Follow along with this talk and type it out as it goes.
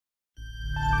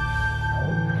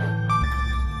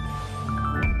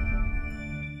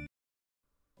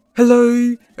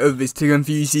Hello, this is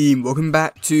teddygaming and welcome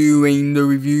back to another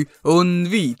review on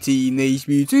the Teenage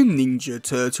Mutant Ninja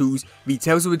Turtles, the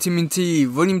Tales of the TMNT,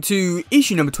 Volume 2,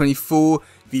 Issue number 24,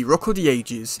 The Rock of the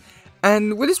Ages.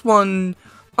 And with this one,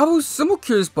 I was somewhat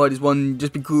curious by this one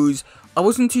just because I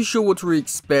wasn't too sure what to really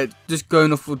expect, just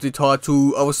going off of the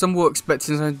title. I was somewhat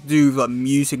expecting something to do with like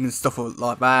music and stuff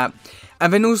like that.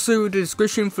 And then also the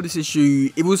description for this issue,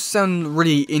 it will sound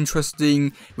really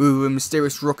interesting with a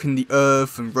mysterious rock in the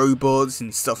earth and robots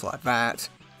and stuff like that.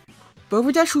 But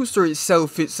with the actual story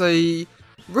itself, it's a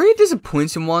really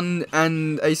disappointing one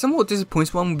and a somewhat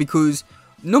disappointing one because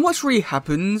not much really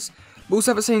happens. But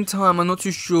also at the same time, I'm not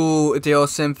too sure if they are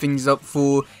setting things up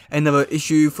for another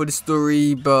issue for the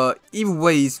story, but either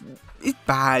way, it's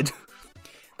bad.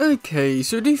 Okay,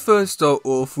 so we do first start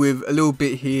off with a little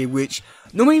bit here, which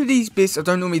normally with these bits I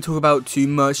don't normally talk about too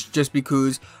much, just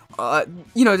because,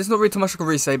 there's not really too much I can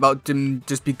really say about them,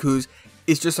 just because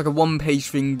it's just like a one-page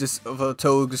thing, just of a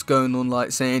total just going on,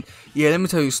 like saying, yeah, let me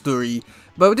tell you a story.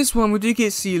 But with this one, we do get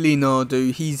to see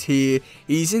Leonardo. He's here.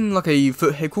 He's in like a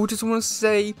foot headquarters, I want to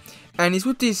say, and he's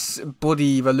with this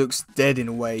body that looks dead in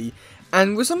a way.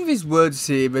 And with some of his words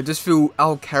here, they just feel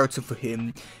out of character for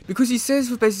him, because he says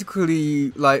that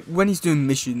basically, like, when he's doing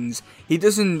missions, he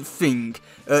doesn't think,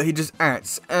 he just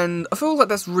acts, and I feel like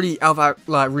that's really out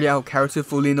of character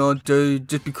for Leonardo,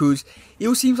 just because he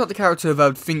all seems like the character that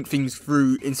would think things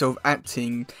through instead of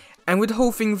acting, and with the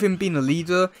whole thing of him being a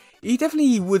leader, he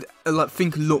definitely would,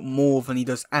 think a lot more than he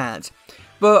does act.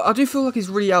 But I do feel like he's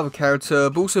really out of character,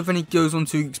 but also then he goes on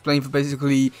to explain for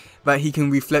basically that he can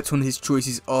reflect on his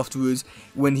choices afterwards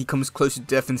when he comes close to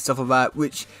death and stuff like that,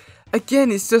 which,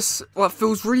 again, it's just,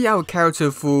 feels really out of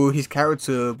character for his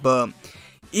character, but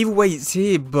either way it's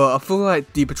here, but I feel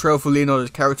like the portrayal for Leonardo's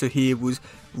character here was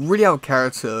really out of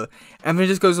character, and then it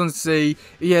just goes on to say,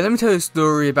 yeah, let me tell you a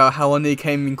story about how I nearly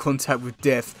came in contact with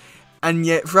death, and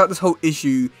yet throughout this whole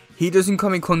issue, he doesn't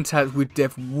come in contact with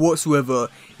death whatsoever.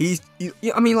 He's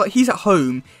at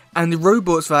home, and the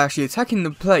robots that are actually attacking the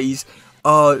place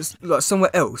are like somewhere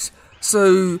else.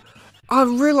 So I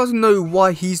really like to know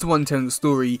why he's the one telling the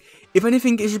story. If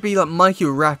anything, it should be like Mikey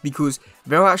or Raph, because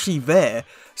they're actually there.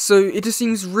 So it just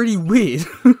seems really weird.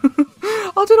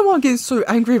 I don't know why I'm getting so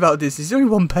angry about this. It's only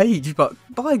one page, but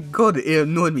by God, it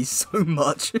annoyed me so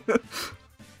much.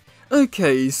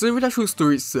 Okay, so with the actual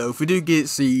story itself, we do get to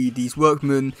see these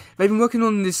workmen. They've been working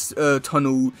on this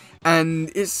tunnel,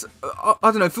 and it's, I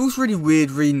don't know, it feels really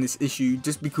weird reading this issue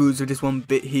just because of this one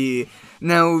bit here.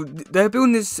 Now, they're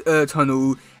building this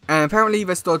tunnel, and apparently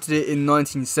they started it in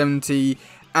 1970,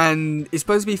 and it's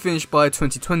supposed to be finished by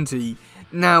 2020.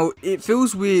 Now, it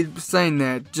feels weird saying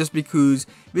that just because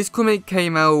this comic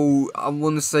came out, I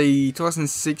want to say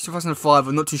 2006, 2005,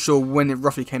 I'm not too sure when it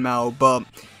roughly came out, but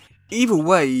either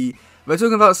way, we're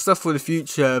talking about stuff for the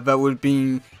future that would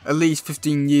be at least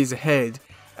 15 years ahead.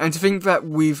 And to think that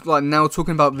we've now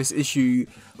talking about this issue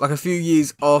a few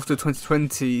years after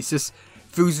 2020, it just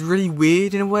feels really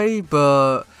weird in a way,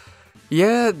 but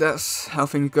yeah, that's how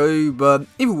things go. But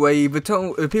either way,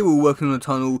 the people working on the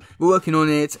tunnel were working on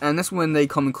it, and that's when they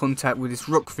come in contact with this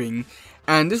rock thing.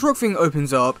 And this rock thing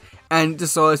opens up and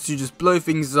decides to just blow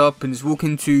things up and just walk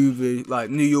into the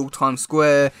New York Times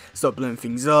Square, start blowing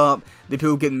things up. The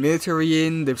people get the military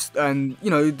in, and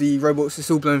the robots are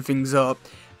still blowing things up.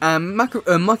 And Mikey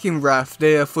and Raph,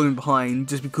 they are falling behind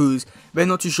just because they're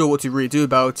not too sure what to really do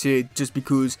about it. Just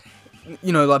because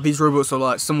these robots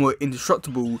are somewhat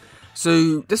indestructible.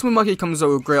 So that's when Mikey comes up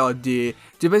with a great idea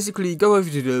to basically go over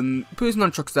to them, put his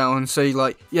nunchucks down and say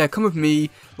yeah, come with me,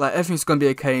 everything's gonna be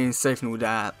okay and safe and all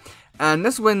that. And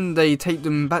that's when they take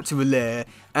them back to the lair,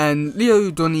 and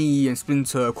Leo, Donnie and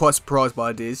Splinter are quite surprised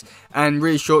by this, and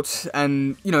really shocked,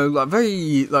 and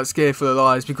very scared for their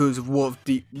lives because of what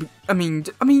I mean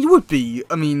you would be,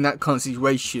 that kind of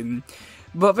situation.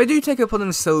 But they do take it upon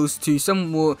themselves to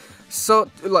somewhat start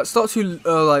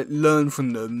to learn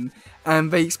from them,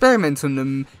 and they experiment on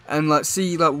them and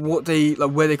see what they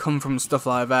where they come from and stuff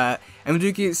like that. And we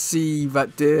do get to see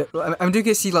that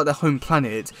their home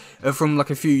planet from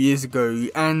a few years ago,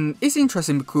 and it's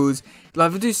interesting because they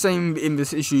do the same in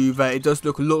this issue that it does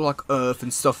look a lot like Earth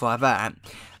and stuff like that.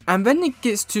 And then it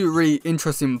gets to a really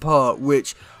interesting part,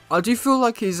 which I do feel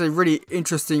like is a really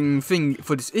interesting thing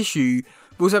for this issue.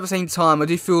 But also at the same time, I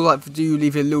do feel like they do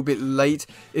leave it a little bit late,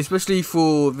 especially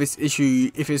for this issue,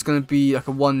 if it's going to be a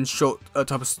one-shot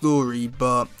type of story.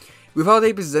 But with how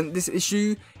they present this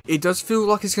issue, it does feel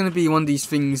like it's going to be one of these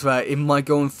things that it might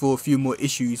go on for a few more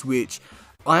issues, which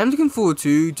I am looking forward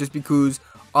to, just because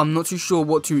I'm not too sure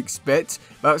what to expect.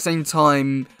 But at the same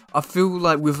time, I feel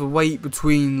like with the wait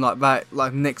between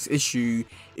that next issue,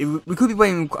 we could be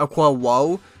waiting quite a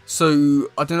while. So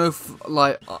I don't know if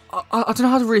like I don't know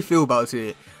how to really feel about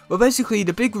it. But basically,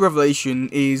 the big revelation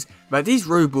is that these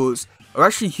robots are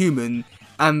actually human,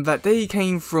 and that they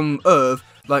came from Earth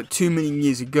like 2 million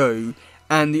years ago.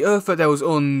 And the Earth that they was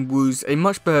on was a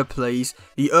much better place.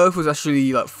 The Earth was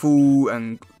actually like full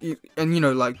and you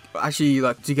know, like actually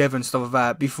like together and stuff like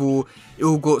that before it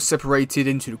all got separated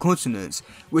into the continents.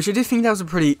 Which I did think that was a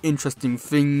pretty interesting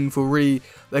thing for really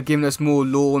like giving us more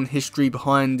lore and history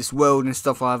behind this world and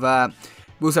stuff like that.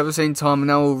 But also at the same time, I'm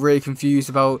now really confused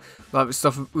about like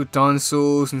stuff with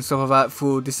dinosaurs and stuff like that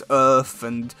for this Earth,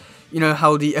 and you know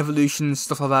how the evolution and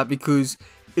stuff like that, because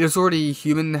it was already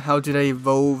human. How did they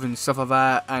evolve and stuff like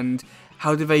that, and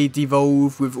how did they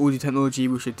devolve with all the technology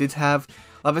which it did have?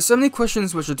 Like, there's so many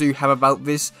questions which I do have about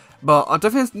this, but I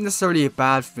don't think it's necessarily a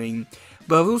bad thing.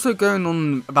 But also going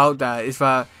on about that is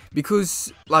that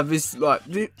because like this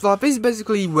is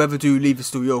basically where they do leave the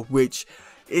story off, which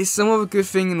is somewhat of a good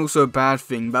thing and also a bad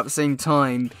thing. But at the same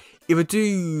time, if I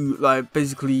do like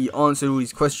basically answer all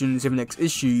these questions in the next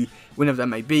issue, whenever that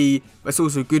may be, that's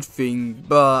also a good thing.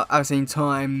 But at the same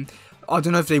time, I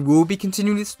don't know if they will be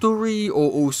continuing this story, or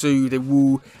also they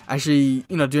will actually,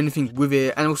 you know, do anything with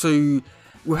it. And also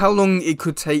with how long it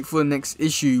could take for the next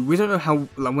issue, we don't know how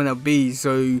like when it'll be.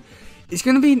 So it's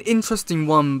going to be an interesting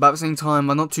one, but at the same time,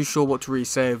 I'm not too sure what to really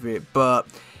say of it. But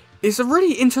it's a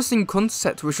really interesting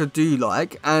concept which I do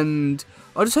like, and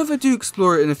I just hope they do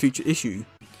explore it in a future issue.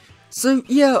 So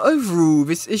yeah, overall,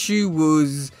 this issue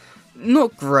was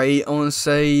not great, I want to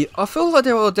say. I feel like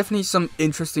there are definitely some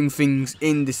interesting things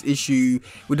in this issue,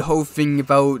 with the whole thing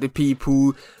about the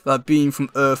people like being from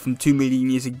Earth from 2 million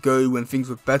years ago when things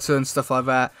were better and stuff like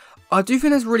that. I do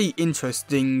think that's really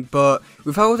interesting, but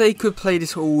with how they could play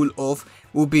this all off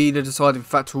will be the deciding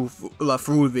factor for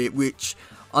all of it, which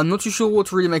I'm not too sure what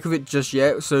to really make of it just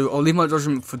yet, so I'll leave my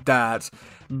judgment for that.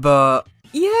 But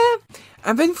yeah,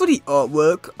 and then for the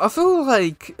artwork, I feel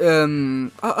like, I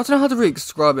don't know how to really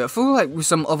describe it. I feel like with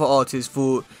some other artists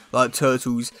for, like,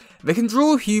 Turtles, they can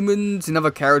draw humans and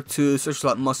other characters, such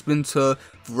as, like, Splinter,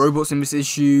 the robots in this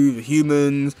issue, the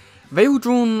humans. They all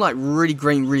drawn, like, really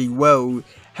great, really well.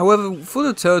 However, for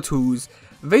the Turtles,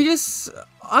 they just,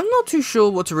 I'm not too sure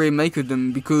what to really make of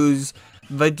them, because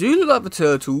they do look like the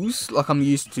Turtles, like I'm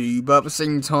used to, but at the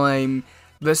same time,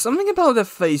 there's something about their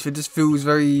face that just feels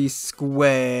very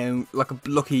square, like a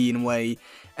blocky in a way,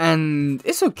 and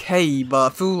it's okay, but I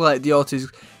feel like the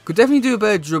artist could definitely do a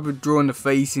better job of drawing the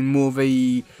face in more of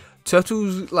a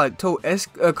Turtles, like,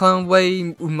 Turtle-esque kind of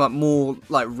way, like, more,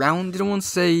 like, rounded, I want to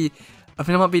say. I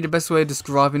think that might be the best way of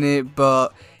describing it,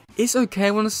 but it's okay,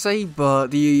 I want to say,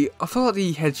 but I feel like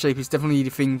the head shape is definitely the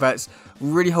thing that's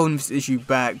really holding this issue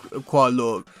back quite a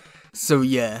lot, so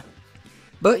yeah.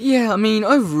 But yeah, I mean,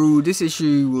 overall, this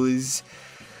issue was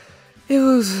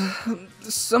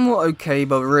somewhat okay,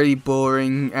 but really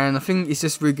boring, and I think it's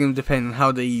just really going to depend on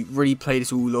how they really play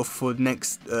this all off for the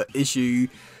next issue.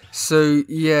 So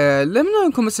yeah, let me know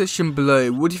in the comment section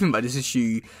below, what do you think about this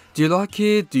issue? Do you like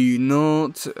it? Do you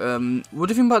not? What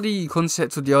do you think about the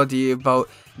concept or the idea about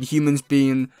the humans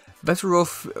being better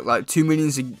off like 2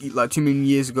 million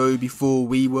years ago before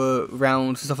we were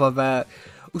around, stuff like that?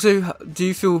 Also, do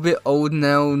you feel a bit old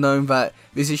now, knowing that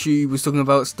this issue was talking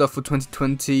about stuff for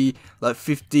 2020, like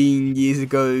 15 years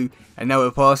ago, and now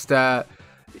we're past that?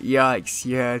 Yikes,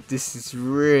 yeah, this is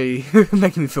really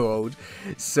making me feel old.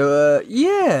 So,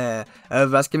 yeah,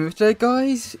 that's Gaming for today,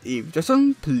 guys. If you're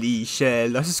done, please share,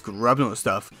 like, subscribe, and all that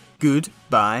stuff.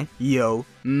 Goodbye, yo,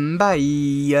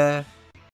 bye.